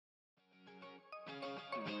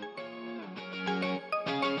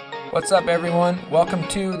What's up, everyone? Welcome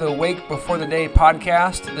to the Wake Before the Day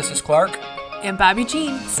podcast. This is Clark. And Bobby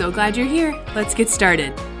Jean. So glad you're here. Let's get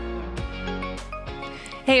started.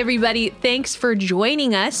 Hey, everybody. Thanks for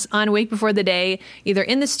joining us on Wake Before the Day, either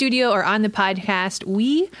in the studio or on the podcast.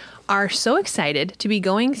 We are so excited to be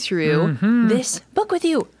going through this book with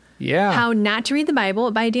you. Yeah. How Not to Read the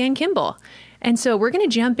Bible by Dan Kimball. And so we're going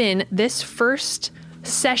to jump in. This first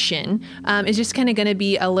session is just kind of going to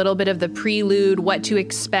be a little bit of the prelude, what to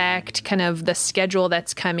expect, kind of the schedule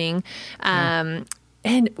that's coming. And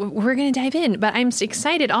we're going to dive in. But I'm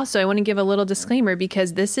excited also. I want to give a little disclaimer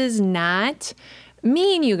because this is not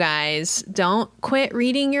mean, you guys. Don't quit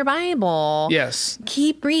reading your Bible. Yes.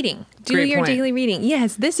 Keep reading. Do Great your point. daily reading.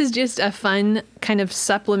 Yes, this is just a fun kind of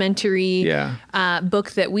supplementary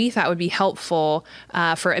book that we thought would be helpful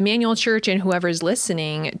for Emmanuel Church and whoever's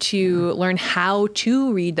listening to learn how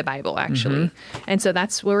to read the Bible, actually. And so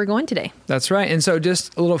that's where we're going today. That's right. And so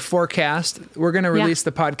just a little forecast. We're going to release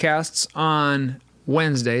the podcasts on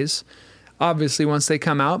Wednesdays. Obviously, once they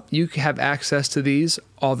come out, you have access to these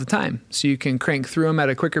all the time. So you can crank through them at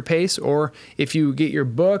a quicker pace, or if you get your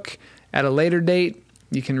book at a later date,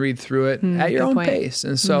 you can read through it at your own pace.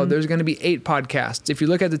 And so there's going to be 8 podcasts. If you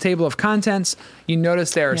look at the table of contents, you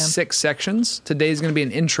notice there are 6 sections. Today's going to be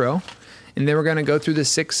an intro, and then we're going to go through the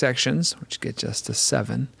 6 sections, which gets us to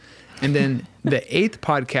 7. And then the 8th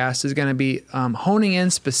podcast is going to be honing in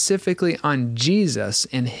specifically on Jesus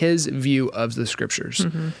and his view of the scriptures.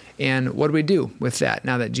 And what do we do with that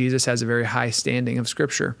now that Jesus has a very high standing of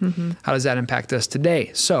scripture? How does that impact us today?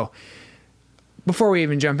 So before we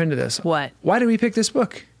even jump into this, What? Why did we pick this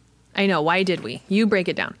book? I know. Why did we? You break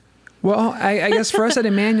it down. Well, I guess for us at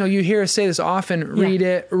Emmanuel, you hear us say this often: read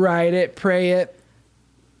it, write it, pray it.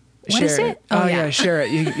 What is share it? Oh, yeah. Share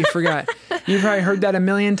it. You forgot. You've probably heard that a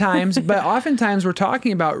million times, but oftentimes we're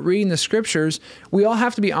talking about reading the scriptures. We all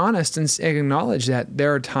have to be honest and acknowledge that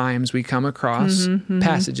there are times we come across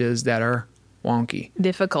passages that are wonky,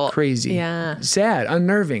 Difficult. crazy, sad,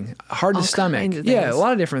 unnerving, hard All to stomach. kinds of Yeah, things. a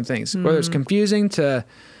lot of different things, whether it's confusing to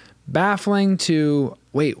baffling to,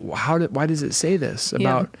 wait, why does it say this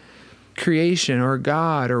about creation or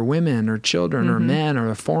God or women or children or men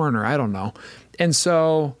or a foreigner? I don't know. And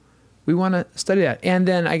so we want to study that. And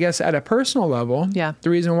then I guess at a personal level, the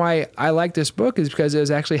reason why I like this book is because it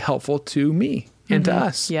was actually helpful to me and to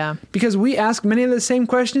us. Yeah. Because we ask many of the same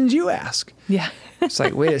questions you ask. Yeah. It's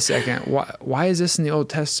like, wait a second, why is this in the Old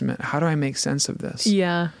Testament? How do I make sense of this?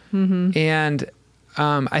 Yeah. And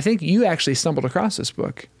I think you actually stumbled across this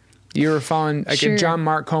book. You were following like a John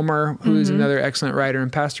Mark Comer, who's another excellent writer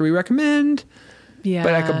and pastor we recommend. Yeah.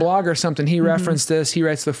 But like a blog or something, he referenced this. He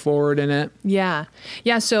writes the foreword in it. Yeah.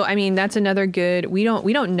 So I mean, that's another good. We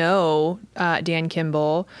don't know Dan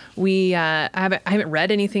Kimball. I haven't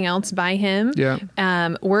read anything else by him.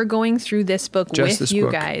 Yeah. We're going through this book Just with this you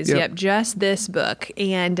book. guys. Yep. Just this book,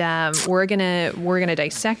 and we're gonna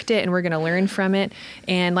dissect it and we're gonna learn from it.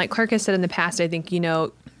 And like Clark has said in the past, I think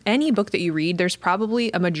any book that you read, there's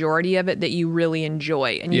probably a majority of it that you really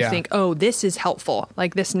enjoy. And you think, oh, this is helpful,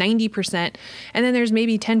 like this 90%. And then there's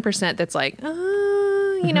maybe 10% that's like, I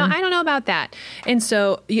don't know about that. And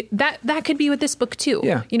so that could be with this book too.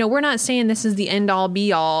 Yeah. We're not saying this is the end all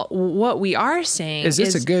be all. What we are saying Is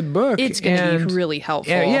this a good book? It's going to be really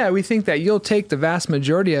helpful. Yeah, we think that you'll take the vast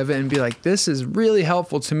majority of it and be like, this is really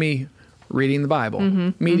helpful to me. Reading the Bible,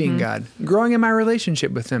 meeting God, growing in my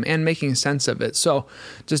relationship with him, and making sense of it. So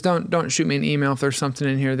just don't shoot me an email if there's something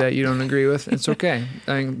in here that you don't agree with. It's okay.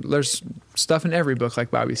 I mean, there's stuff in every book,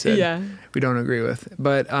 like Bobby said, we don't agree with.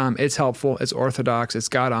 But it's helpful, it's orthodox, it's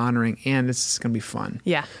God-honoring, and it's going to be fun.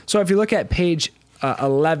 Yeah. So if you look at page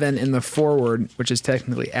 11 in the foreword, which is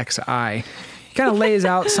technically XI, it kind of lays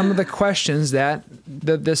out some of the questions that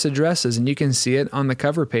this addresses, and you can see it on the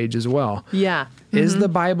cover page as well. Yeah. Is the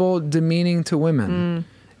Bible demeaning to women?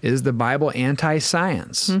 Is the Bible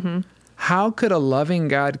anti-science? How could a loving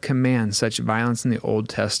God command such violence in the Old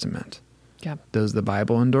Testament? Yeah. Does the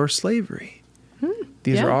Bible endorse slavery?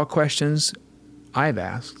 These are all questions I've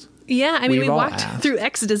asked. Yeah, I mean, we all walked asked. through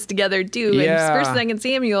Exodus together too, and First, Second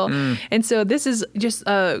Samuel, and so this is just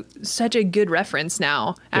such a good reference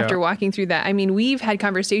now. After walking through that, I mean, we've had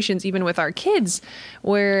conversations even with our kids,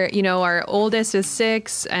 where our oldest is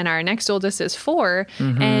 6 and our next oldest is 4,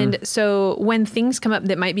 and so when things come up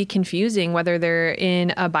that might be confusing, whether they're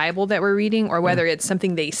in a Bible that we're reading or whether it's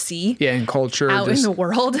something they see, in culture, out in the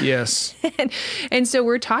world, yes, and so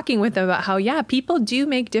we're talking with them about how people do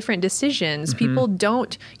make different decisions. People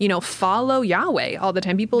don't, follow Yahweh all the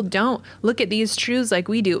time. People don't look at these truths like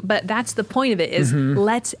we do, but that's the point of it is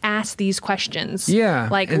let's ask these questions. Yeah.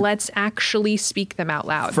 Like let's actually speak them out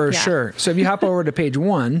loud. For sure. So if you hop over to page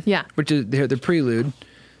 1, which is the prelude,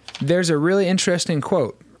 there's a really interesting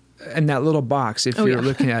quote in that little box if you're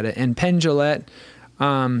looking at it. And Penn Jillette,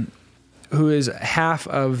 who is half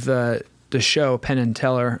of the show, Penn and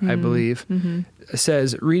Teller, I believe,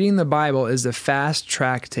 says, reading the Bible is the fast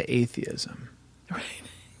track to atheism. Right.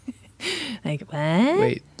 Like, what?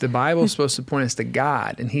 Wait, the Bible is supposed to point us to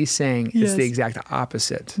God, and he's saying it's the exact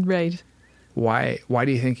opposite. Right. Why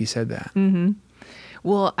do you think he said that?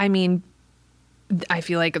 Well, I mean, I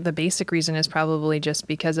feel like the basic reason is probably just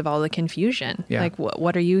because of all the confusion. Yeah. Like,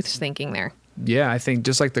 what are you thinking there? Yeah, I think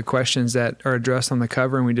just like the questions that are addressed on the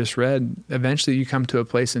cover and we just read, eventually you come to a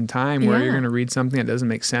place in time where you're going to read something that doesn't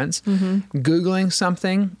make sense. Googling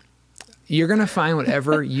something, you're going to find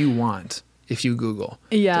whatever you want if you Google.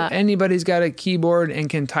 Yeah. So anybody's got a keyboard and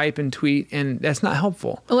can type and tweet, and that's not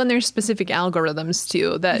helpful. Well, and there's specific algorithms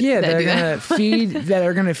too that that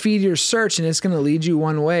are going to feed your search, and it's going to lead you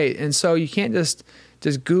one way. And so you can't just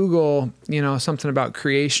Google, something about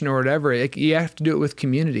creation or whatever. You have to do it with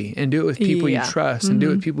community and do it with people you trust and do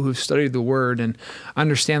it with people who've studied the Word and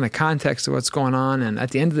understand the context of what's going on. And at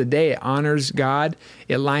the end of the day, it honors God.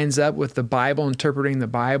 It lines up with the Bible, interpreting the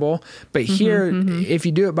Bible. But here, if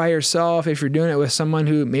you do it by yourself, if you're doing it with someone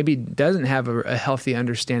who maybe doesn't have a healthy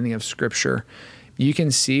understanding of Scripture, you can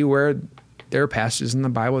see where there are passages in the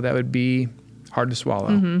Bible that would be hard to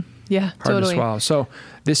swallow. Yeah, hard to swallow. So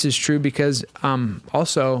this is true because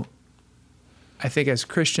also, I think as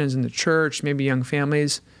Christians in the church, maybe young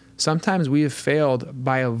families, sometimes we have failed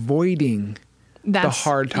by avoiding the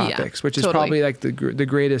hard topics, which is probably like the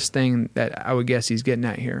greatest thing that I would guess he's getting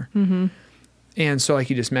at here. And so like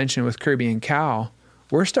you just mentioned with Kirby and Cal,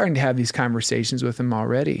 we're starting to have these conversations with them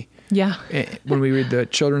already. Yeah. When we read the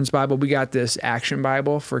children's Bible, we got this action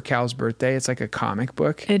Bible for Cal's birthday. It's like a comic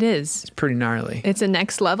book. It is. It's pretty gnarly. It's a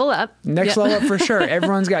next level up. Next level up for sure.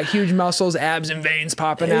 Everyone's got huge muscles, abs and veins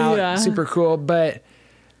popping out. Yeah. Super cool. But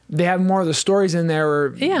they have more of the stories in there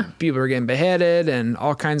where people are getting beheaded and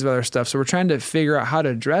all kinds of other stuff. So we're trying to figure out how to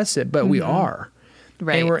address it, but we are.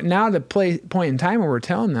 Right. And we're now at the point in time where we're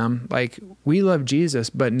telling them, like, we love Jesus,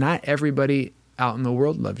 but not everybody out in the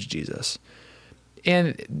world loves Jesus.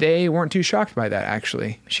 And they weren't too shocked by that,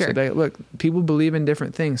 actually. Sure. So look, people believe in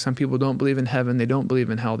different things. Some people don't believe in heaven. They don't believe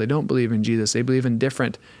in hell. They don't believe in Jesus. They believe in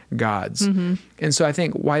different gods. And so I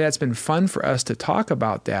think why that's been fun for us to talk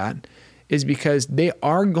about that is because they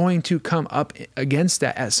are going to come up against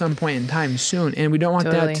that at some point in time soon. And we don't want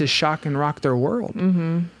that to shock and rock their world.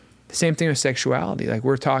 Same thing with sexuality. Like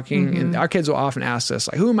we're talking, and our kids will often ask us,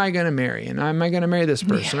 like, who am I going to marry? And am I going to marry this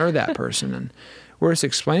person or that person? And we're just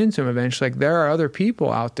explaining to them eventually, like, there are other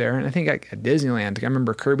people out there. And I think like at Disneyland, I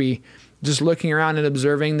remember Kirby just looking around and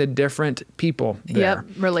observing the different people there.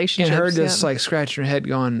 Relationships. And her just like scratching her head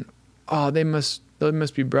going, oh, they must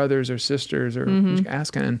be brothers or sisters or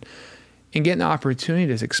asking. And getting the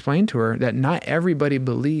opportunity to explain to her that not everybody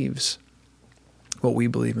believes what we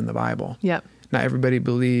believe in the Bible. Yep. Not everybody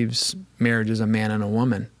believes marriage is a man and a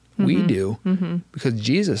woman. We do because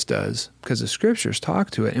Jesus does, because the scriptures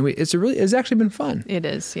talk to it. And it's actually been fun. It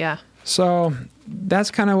is, yeah. So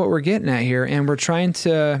that's kind of what we're getting at here. And we're trying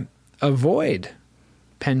to avoid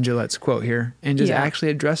Penn Jillette's quote here and just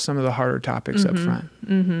actually address some of the harder topics up front.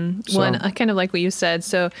 So, well, and kind of like what you said.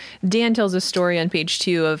 So Dan tells a story on page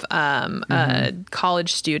 2 of a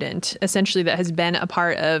college student, essentially, that has been a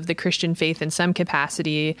part of the Christian faith in some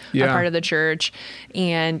capacity, a part of the church,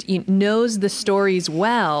 and he knows the stories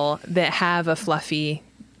well that have a fluffy,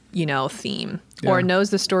 theme. Or knows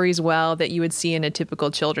the stories well that you would see in a typical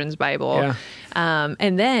children's Bible. Yeah.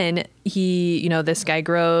 And then this guy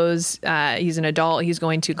grows, he's an adult, he's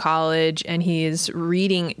going to college, and he's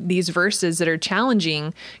reading these verses that are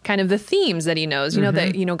challenging kind of the themes that he knows,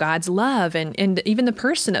 that, God's love and even the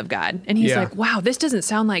person of God. And he's like, wow, this doesn't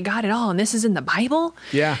sound like God at all. And this is in the Bible.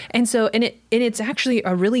 Yeah. And so, and it's actually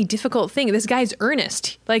a really difficult thing. This guy's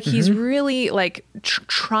earnest, like he's really like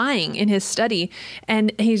trying in his study,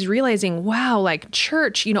 and he's realizing, wow, like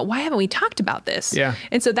church, why haven't we talked about this? Yeah.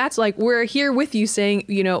 And so that's like, we're here with you saying,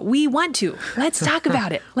 we want to. Let's talk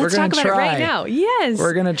about it. Let's talk about it right now. Yes.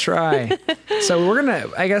 We're going to try. So we're going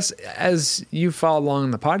to, I guess, as you follow along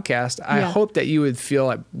in the podcast, I hope that you would feel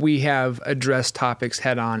like we have addressed topics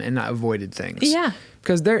head on and not avoided things. Yeah.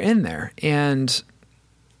 Because they're in there. And,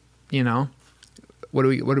 what are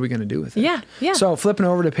we going to do with it? Yeah, yeah. So flipping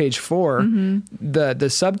over to page 4, the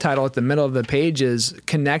subtitle at the middle of the page is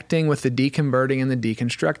Connecting with the Deconverting and the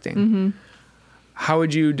Deconstructing. How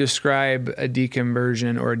would you describe a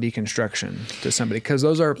deconversion or a deconstruction to somebody? Because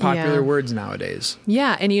those are popular words nowadays.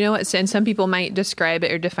 Yeah. And you know what? And some people might describe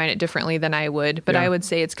it or define it differently than I would. But I would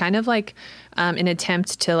say it's kind of like an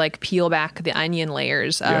attempt to like peel back the onion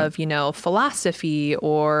layers of, you know, philosophy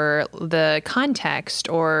or the context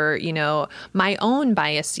or, you know, my own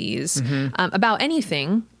biases about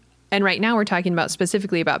anything. And right now we're talking about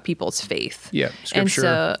specifically about people's faith. Yeah, scripture, and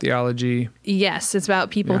so, theology. Yes, it's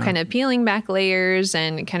about people kind of peeling back layers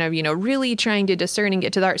and kind of, you know, really trying to discern and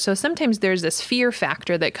get to the heart. So sometimes there's this fear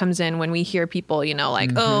factor that comes in when we hear people, you know,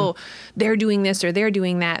 like, oh, they're doing this or they're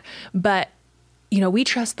doing that. But you know, we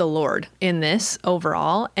trust the Lord in this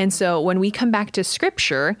overall. And so when we come back to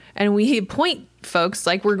scripture and we point folks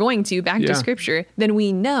like we're going to back to scripture, then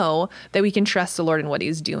we know that we can trust the Lord in what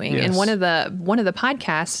he's doing. Yes. And one of the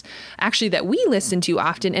podcasts actually that we listen to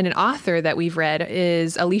often and an author that we've read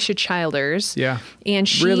is Alicia Childers. Yeah. And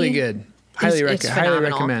she really good. Highly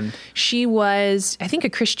recommend. She was, I think, a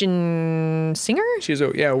Christian singer. She's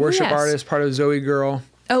a worship artist, part of Zoe Girl.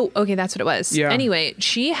 Oh, okay, that's what it was. Yeah. Anyway,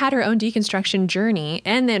 she had her own deconstruction journey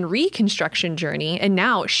and then reconstruction journey, and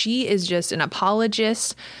now she is just an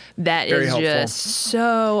apologist that Very is helpful. just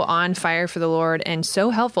so on fire for the Lord and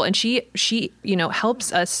so helpful. And she you know,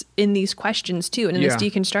 helps us in these questions too, and in this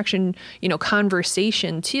deconstruction, you know,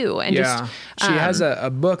 conversation too. And she has a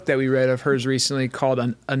book that we read of hers recently called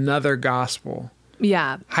Another Gospel.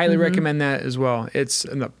 Yeah. Highly recommend that as well. It's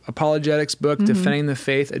an apologetics book, defending the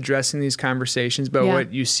faith, addressing these conversations. But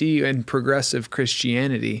what you see in progressive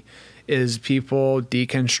Christianity is people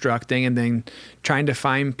deconstructing and then trying to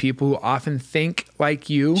find people who often think like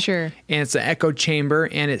you. Sure. And it's an echo chamber,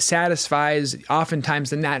 and it satisfies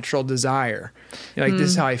oftentimes the natural desire. You're like,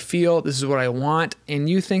 this is how I feel. This is what I want. And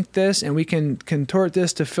you think this, and we can contort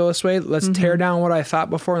this to fill us way. Let's tear down what I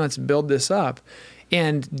thought before, and let's build this up.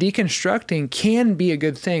 And deconstructing can be a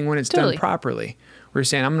good thing when it's done properly. We're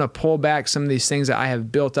saying, I'm going to pull back some of these things that I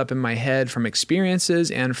have built up in my head from experiences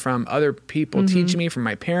and from other people teaching me, from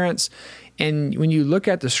my parents. And when you look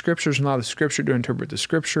at the scriptures and allow the scripture to interpret the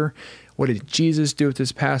scripture, what did Jesus do with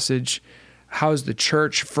this passage? How has the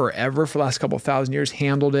church forever, for the last couple of thousand years,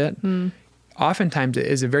 handled it? Oftentimes it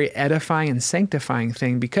is a very edifying and sanctifying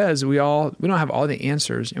thing because we don't have all the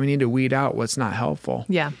answers, and we need to weed out what's not helpful.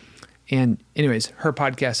 Yeah. And anyways, her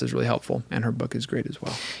podcast is really helpful, and her book is great as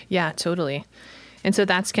well. Yeah, totally. And so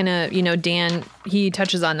that's kind of, you know, Dan, he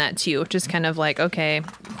touches on that too, just kind of like, okay,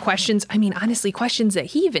 questions. I mean, honestly, questions that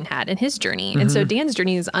he even had in his journey. And so Dan's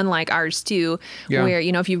journey is unlike ours too, where,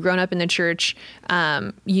 you know, if you've grown up in the church,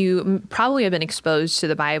 you probably have been exposed to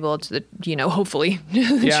the Bible, to the, you know, hopefully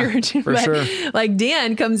the church. For sure. Like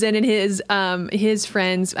Dan comes in and his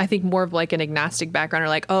friends, I think more of like an agnostic background, are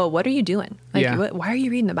like, oh, what are you doing? Like, why are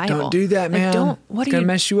you reading the Bible? Don't do that, man. Like, it's going to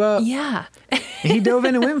mess you up. Yeah. And he dove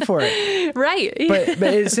in and went for it. Right.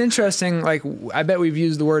 But it's interesting. Like, I bet we've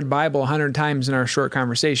used the word Bible 100 times in our short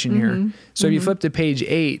conversation here. So if you flip to page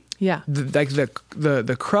 8,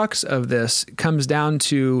 the crux of this comes down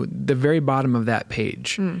to the very bottom of that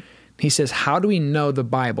page. He says, how do we know the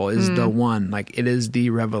Bible is the one? Like, it is the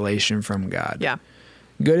revelation from God. Yeah.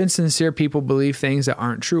 Good and sincere people believe things that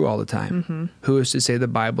aren't true all the time. Who is to say the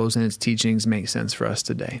Bible and its teachings make sense for us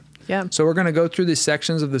today? Yeah. So we're going to go through these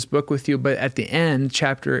sections of this book with you, but at the end,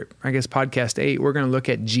 podcast 8, we're going to look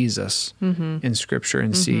at Jesus in Scripture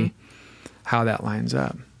and see how that lines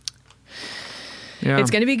up. Yeah.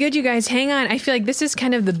 It's going to be good, you guys. Hang on. I feel like this is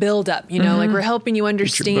kind of the build up, you know, like we're helping you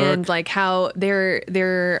understand like how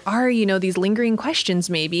there are, you know, these lingering questions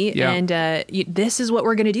maybe. Yeah. And this is what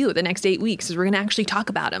we're going to do the next 8 weeks is we're going to actually talk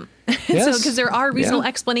about them. Yes. So, because there are reasonable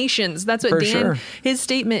explanations. That's what his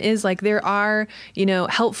statement is like, there are, you know,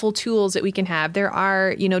 helpful tools that we can have. There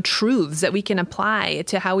are, you know, truths that we can apply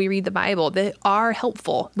to how we read the Bible that are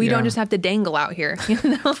helpful. We don't just have to dangle out here. You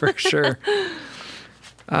know? For sure.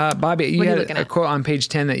 Bobby, you had a quote on page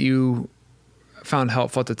 10 that you found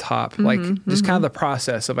helpful at the top, like just kind of the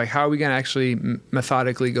process of like, how are we going to actually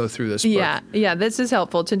methodically go through this book? Yeah, this is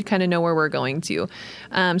helpful to kind of know where we're going to.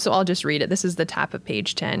 So I'll just read it. This is the top of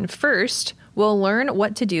page 10. First, we'll learn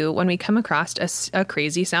what to do when we come across a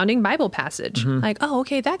crazy sounding Bible passage. Like, oh,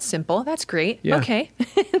 okay, that's simple. That's great. Yeah. Okay.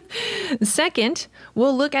 Second,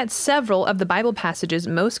 we'll look at several of the Bible passages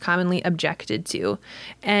most commonly objected to.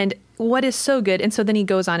 And what is so good, and so then he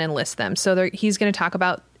goes on and lists them. So he's going to talk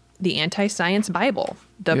about the anti-science Bible,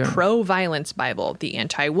 the pro-violence Bible, the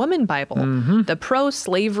anti-woman Bible, the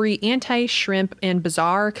pro-slavery, anti-shrimp, and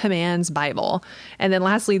bizarre commands Bible. And then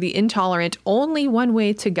lastly, the intolerant, only one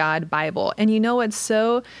way to God Bible. And you know what's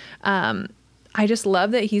so I just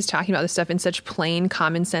love that he's talking about this stuff in such plain,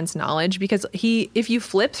 common sense knowledge, because if you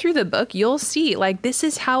flip through the book, you'll see like this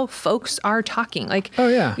is how folks are talking. Like, oh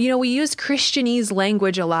yeah, we use Christianese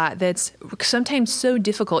language a lot that's sometimes so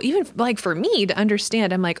difficult, even like for me to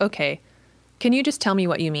understand. I'm like, okay, can you just tell me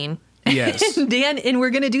what you mean? Yes. Dan, and we're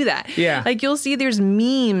going to do that. Yeah. Like you'll see there's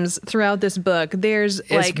memes throughout this book.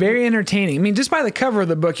 It's very entertaining. I mean, just by the cover of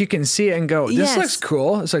the book, you can see it and go, this Yes. looks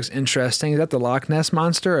cool. This looks interesting. Is that the Loch Ness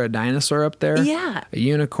Monster or a dinosaur up there? Yeah. A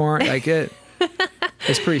unicorn? Like it.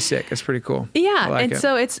 It's pretty sick. It's pretty cool. Yeah. I like it.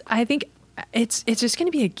 So I think it's just going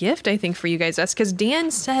to be a gift, I think, for you guys. That's because Dan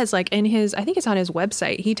says, like I think it's on his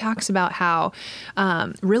website, he talks about how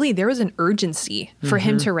really there was an urgency for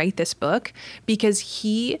him to write this book because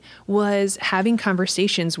he was having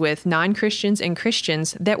conversations with non-Christians and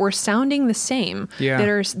Christians that were sounding the same.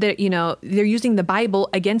 Yeah. They're using the Bible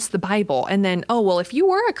against the Bible. And then, oh, well, if you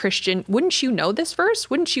were a Christian, wouldn't you know this verse?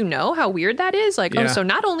 Wouldn't you know how weird that is? Like, Yeah. oh, so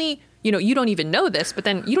not only you don't even know this, but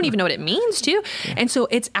then you don't even know what it means too. And so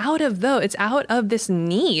it's out of this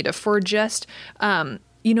need for just,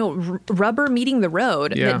 rubber meeting the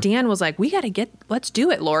road that Dan was like, let's do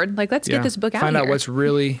it, Lord. Like, let's get this book out Find here. out what's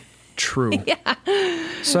really true.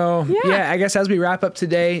 So, I guess as we wrap up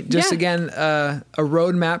today, just again, a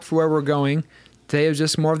roadmap for where we're going. Today was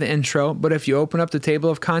just more of the intro, but if you open up the table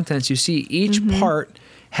of contents, you see each part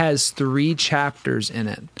has 3 chapters in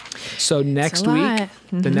it. So next week,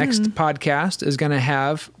 the next podcast is going to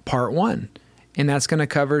have part 1, and that's going to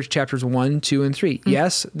cover chapters 1, 2, and 3.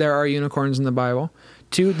 Yes, there are unicorns in the Bible.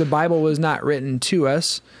 2, the Bible was not written to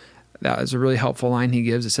us. That is a really helpful line he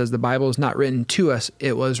gives. It says the Bible is not written to us.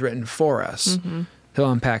 It was written for us.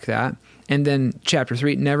 He'll unpack that. And then chapter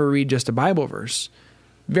 3, never read just a Bible verse.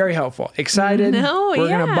 Very helpful. Excited. We're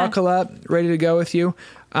going to buckle up, ready to go with you.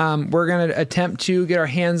 We're going to attempt to get our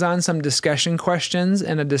hands on some discussion questions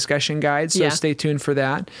and a discussion guide, so stay tuned for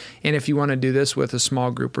that. And if you want to do this with a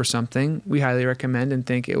small group or something, we highly recommend and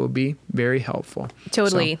think it will be very helpful.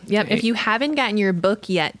 Totally. So, If you haven't gotten your book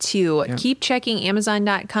yet, too, keep checking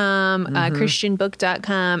Amazon.com,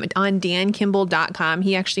 Christianbook.com, on DanKimball.com.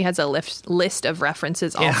 He actually has a list of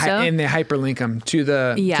references also. And they hyperlink them to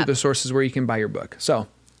the sources where you can buy your book. So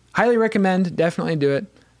highly recommend. Definitely do it.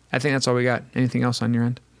 I think that's all we got. Anything else on your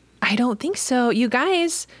end? I don't think so. You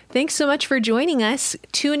guys, thanks so much for joining us.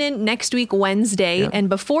 Tune in next week, Wednesday. Yep. And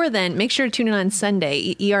before then, make sure to tune in on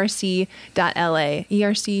Sunday, ERC.LA.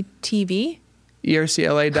 ERC TV?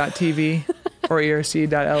 ERCLA.tv or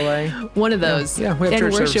ERC.LA. One of those. Yeah, we have and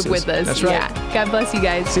church worship services. with us. That's right. Yeah. God bless you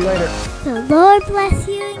guys. See you later. The Lord bless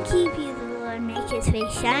you and keep you. The Lord make his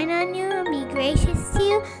face shine on you and be gracious to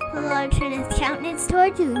you. The Lord turn his countenance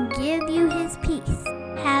toward you and give you his peace.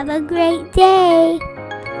 Have a great day.